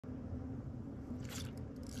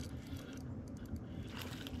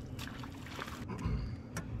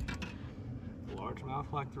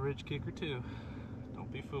off like the Ridgekicker too.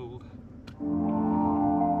 Don't be fooled.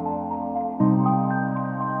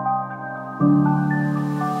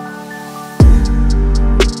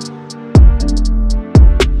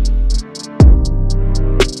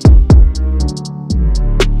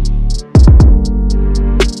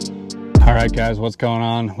 Alright guys, what's going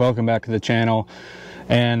on? Welcome back to the channel.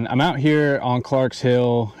 And I'm out here on Clark's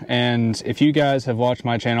Hill, and if you guys have watched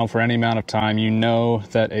my channel for any amount of time, you know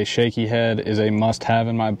that a shaky head is a must-have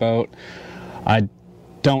in my boat. I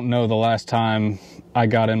don't know the last time I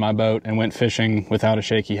got in my boat and went fishing without a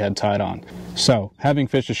shaky head tied on. So, having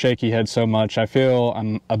fished a shaky head so much, I feel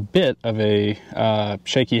I'm a bit of a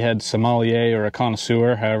shaky head sommelier or a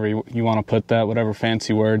connoisseur, however you want to put that, whatever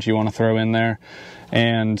fancy words you want to throw in there.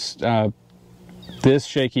 And this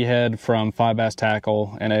shaky head from Five Bass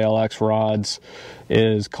Tackle and ALX rods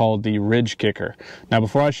is called the Ridgekicker. Now,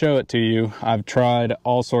 before I show it to you, I've tried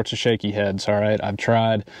all sorts of shaky heads, all right? I've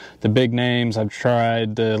tried the big names, I've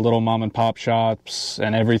tried the little mom and pop shops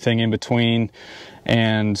and everything in between.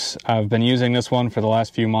 And I've been using this one for the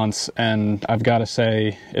last few months, and I've got to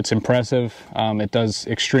say it's impressive. It does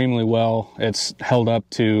extremely well. It's held up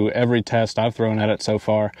to every test I've thrown at it so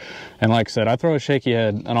far. And like I said, I throw a shaky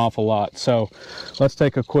head an awful lot. So let's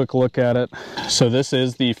take a quick look at it. So this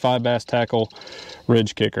is the Five Bass Tackle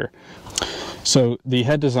Ridgekicker. So the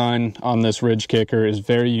head design on this Ridgekicker is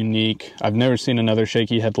very unique. I've never seen another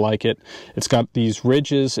shaky head like it. It's got these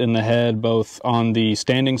ridges in the head, both on the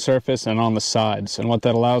standing surface and on the sides. And what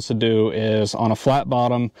that allows to do is on a flat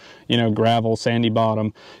bottom, you know, gravel, sandy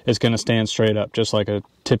bottom, it's going to stand straight up, just like a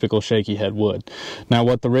typical shaky head would. Now,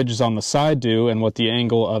 what the ridges on the side do and what the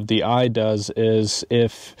angle of the eye does is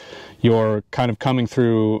if you're kind of coming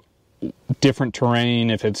through different terrain,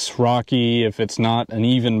 if it's rocky, if it's not an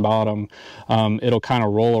even bottom, it'll kind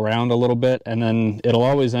of roll around a little bit, and then it'll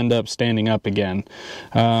always end up standing up again.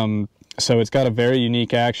 So it's got a very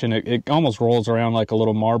unique action. It almost rolls around like a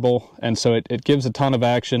little marble, and so it gives a ton of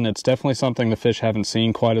action. It's definitely something the fish haven't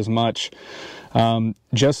seen quite as much.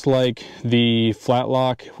 Just like the flat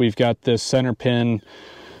lock, we've got this center pin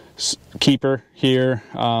keeper here,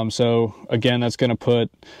 so again, that's going to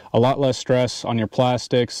put a lot less stress on your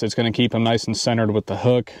plastics. It's going to keep them nice and centered with the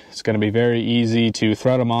hook. It's going to be very easy to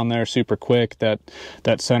thread them on there super quick. That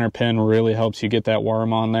center pin really helps you get that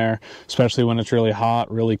worm on there, especially when it's really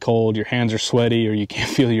hot, really cold, your hands are sweaty, or you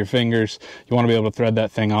can't feel your fingers. You want to be able to thread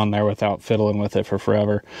that thing on there without fiddling with it for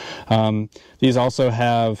forever. These also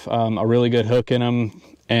have a really good hook in them,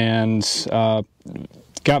 and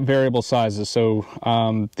got variable sizes. So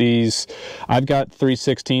these, I've got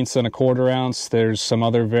 3/16 and a 1/4 ounce. There's some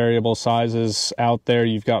other variable sizes out there.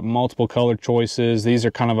 You've got multiple color choices. These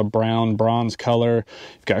are kind of a brown bronze color.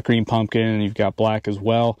 You've got green pumpkin, and you've got black as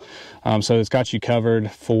well. So it's got you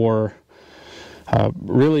covered for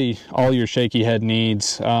really all your shaky head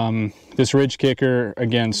needs. This Ridgekicker,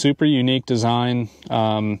 again, super unique design.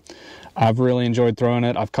 I've really enjoyed throwing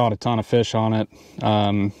it. I've caught a ton of fish on it.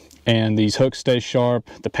 And these hooks stay sharp,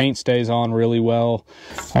 the paint stays on really well.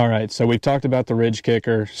 All right, so we've talked about the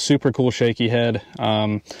Ridgekicker, super cool shaky head.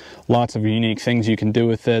 Lots of unique things you can do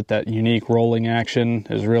with it. That unique rolling action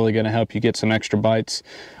is really going to help you get some extra bites.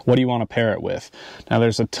 What do you want to pair it with? Now,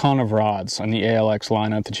 there's a ton of rods on the ALX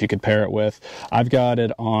lineup that you could pair it with. I've got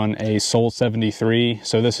it on a Soul 73,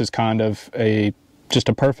 so this is kind of just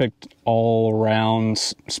a perfect all-around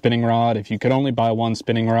spinning rod. If you could only buy one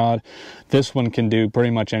spinning rod, this one can do pretty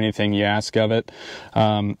much anything you ask of it.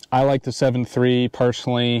 I like the 7.3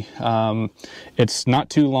 personally. It's not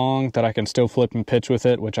too long that I can still flip and pitch with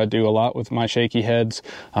it, which I do a lot with my shaky heads,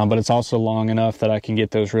 but it's also long enough that I can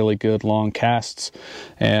get those really good long casts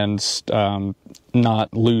and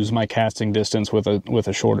not lose my casting distance with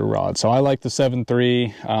a shorter rod. So I like the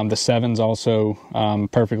 7.3. The 7's also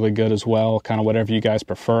perfectly good as well, kind of whatever you guys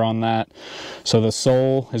prefer on that. So the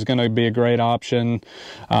Soul is going to be a great option.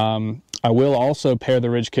 I will also pair the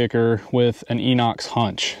Ridgekicker with an Enox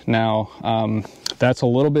Hunch. Now, that's a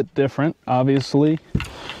little bit different, obviously,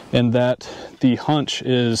 in that the Hunch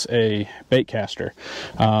is a bait caster.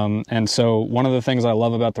 And so one of the things I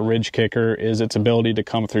love about the Ridgekicker is its ability to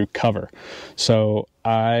come through cover. So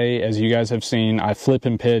as you guys have seen, I flip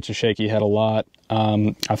and pitch a shaky head a lot.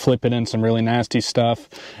 I flip it in some really nasty stuff,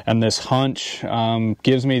 and this Hunch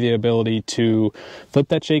gives me the ability to flip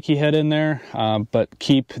that shaky head in there, but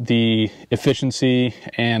keep the efficiency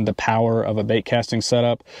and the power of a bait casting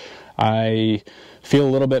setup. I feel a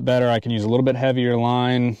little bit better. I can use a little bit heavier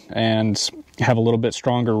line and have a little bit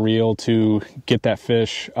stronger reel to get that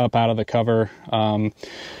fish up out of the cover.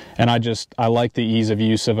 And I like the ease of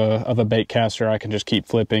use of a bait caster. I can just keep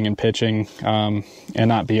flipping and pitching and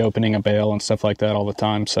not be opening a bail and stuff like that all the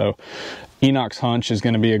time. So Enoch's Hunch is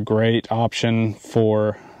going to be a great option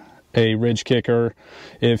for a ridge kicker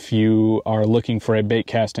if you are looking for a bait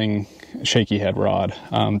casting shaky head rod.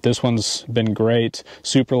 This one's been great,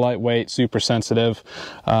 super lightweight, super sensitive.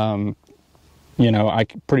 You know, I'm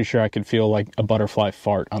pretty sure I could feel like a butterfly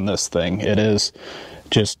fart on this thing. It is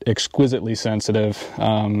just exquisitely sensitive,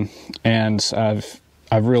 and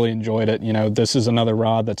I've really enjoyed it. You know, this is another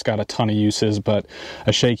rod that's got a ton of uses, but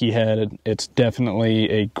a shaky head, it's definitely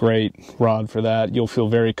a great rod for that. You'll feel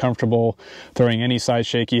very comfortable throwing any size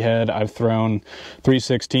shaky head. I've thrown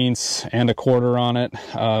 3/16 and a quarter on it,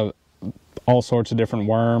 all sorts of different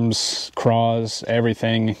worms, craws,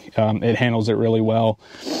 everything. It handles it really well.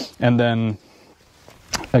 And then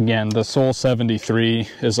again, the Soul 73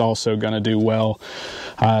 is also going to do well.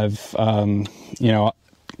 I've, you know,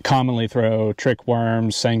 commonly throw trick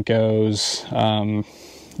worms, Senkos,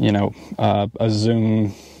 you know, a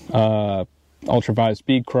Zoom ultraviolet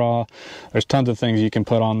bead craw. There's tons of things you can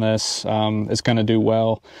put on this. It's going to do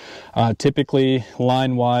well. Typically,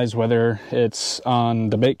 line wise, whether it's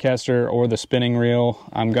on the bait caster or the spinning reel,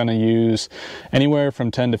 I'm going to use anywhere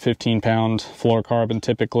from 10 to 15 pound fluorocarbon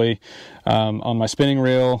typically. On my spinning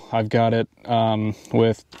reel, I've got it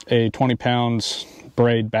with a 20 pounds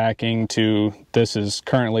braid backing to, this is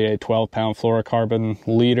currently a 12 pound fluorocarbon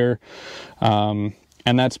leader. And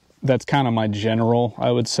that's kind of my general,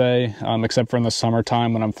 I would say, except for in the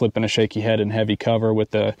summertime when I'm flipping a shaky head in heavy cover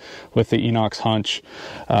with the Enoch's Hunch,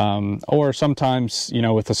 or sometimes, you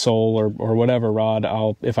know, with the Soul or whatever rod,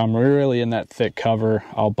 if I'm really in that thick cover,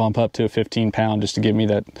 I'll bump up to a 15 pound just to give me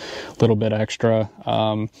that little bit extra.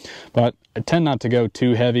 But I tend not to go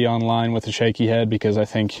too heavy on line with a shaky head because I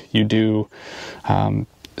think you do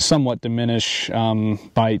somewhat diminish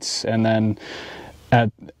bites, and then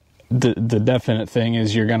the definite thing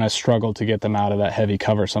is you're going to struggle to get them out of that heavy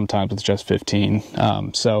cover sometimes with just 15.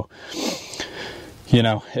 So, you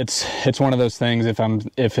know, it's one of those things.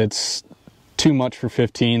 If it's too much for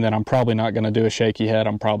 15, then I'm probably not going to do a shaky head.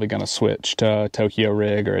 I'm probably going to switch to a Tokyo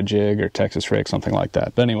rig or a jig or Texas rig, something like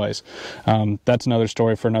that. But anyways, that's another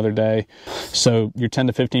story for another day. So your 10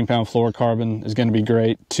 to 15 pound fluorocarbon is going to be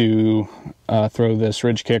great to throw this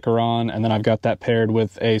ridge kicker on. And then I've got that paired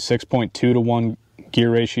with a 6.2 to 1 gear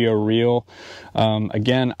ratio reel.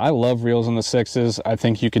 Again, I love reels in the 6s. I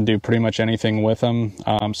think you can do pretty much anything with them.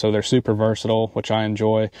 So they're super versatile, which I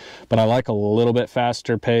enjoy, but I like a little bit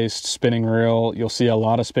faster paced spinning reel. You'll see a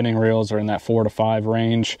lot of spinning reels are in that 4 to 5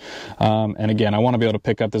 range. And again, I want to be able to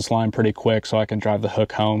pick up this line pretty quick so I can drive the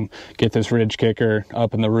hook home, get this ridge kicker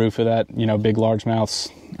up in the roof of that, you know, big largemouth's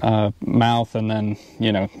mouth, and then,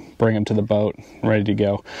 you know, bring him to the boat ready to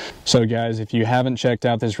go. So guys, if you haven't checked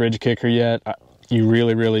out this ridge kicker yet, you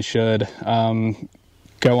really should.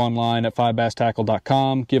 Go online at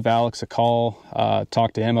fivebastackle.com, give Alex a call,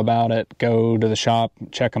 talk to him about it, go to the shop,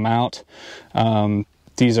 check them out.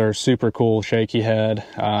 These are super cool shaky head.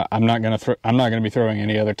 I'm not gonna be throwing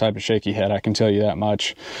any other type of shaky head, I can tell you that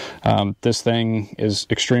much. This thing is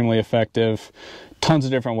extremely effective. Tons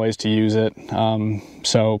of different ways to use it,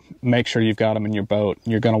 so make sure you've got them in your boat.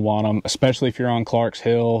 You're going to want them, especially if you're on Clark's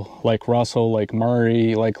Hill, Lake Russell, Lake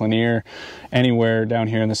Murray, Lake Lanier, anywhere down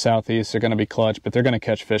here in the southeast. They're going to be clutch, but they're going to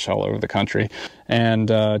catch fish all over the country. And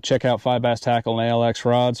check out Five Bass Tackle and ALX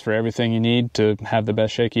rods for everything you need to have the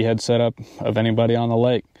best shaky head setup of anybody on the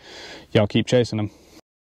lake. Y'all keep chasing them.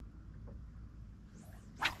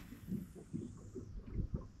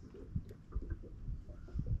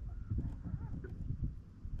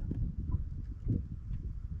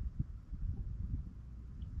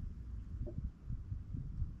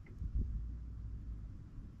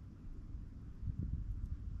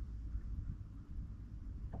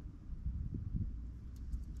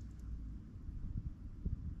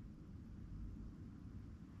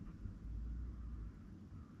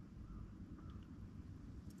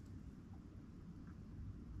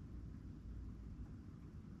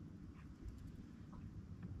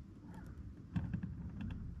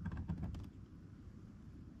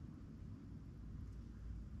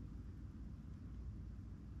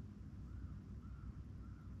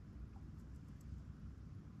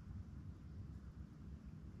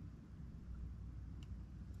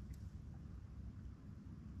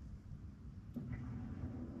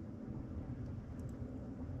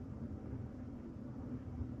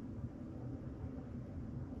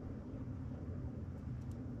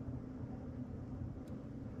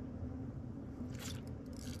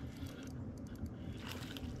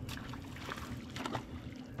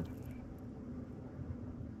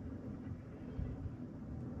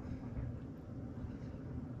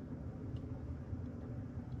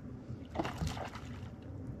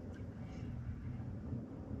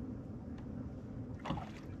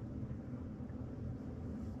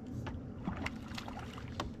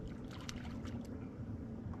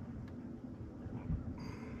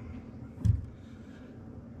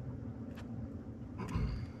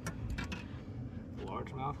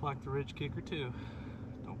 mouth like the Ridgekicker too.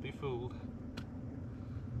 Don't be fooled.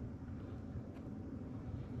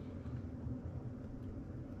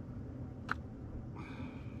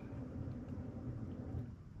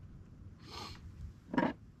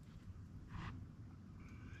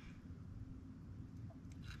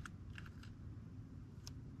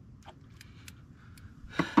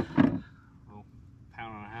 Oh,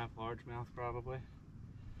 £1.5 largemouth probably.